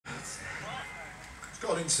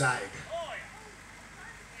on inside.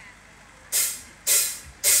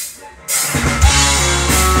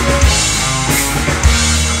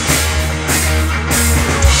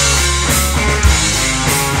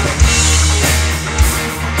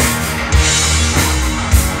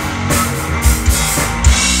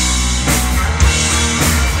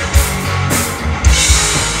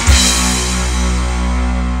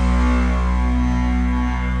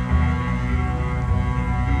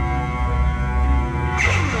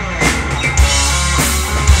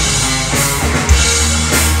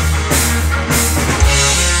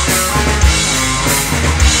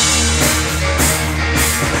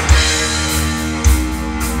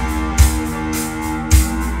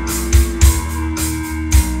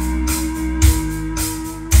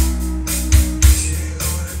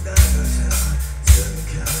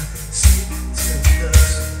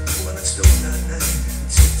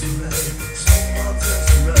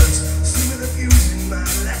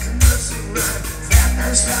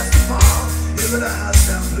 Give it a house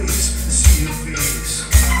down, please, to see your face.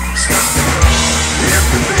 Stop the call. If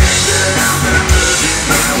you think that I'm gonna lose it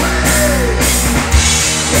my way,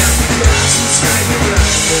 if the glass inside your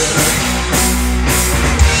blender,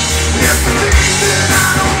 if you think that I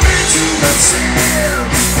don't mean to myself,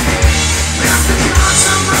 if the cards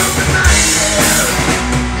I'm broken nightmare,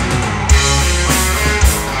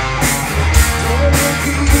 don't look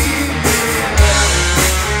at me.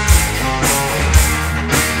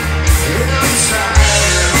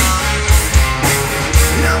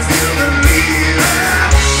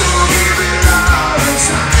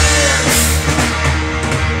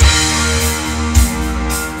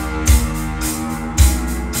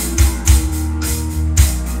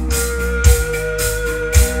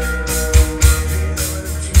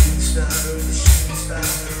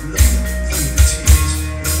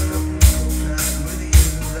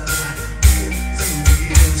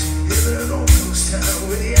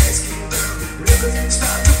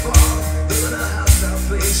 Start to fall, building a house now,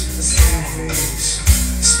 please, the same face.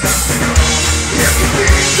 Stop the call. If you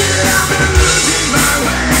think that I'm gonna lose it my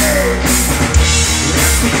way,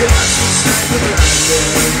 that's because inside the blender.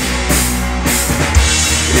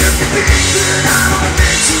 If you think that I don't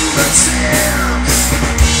make too much sense,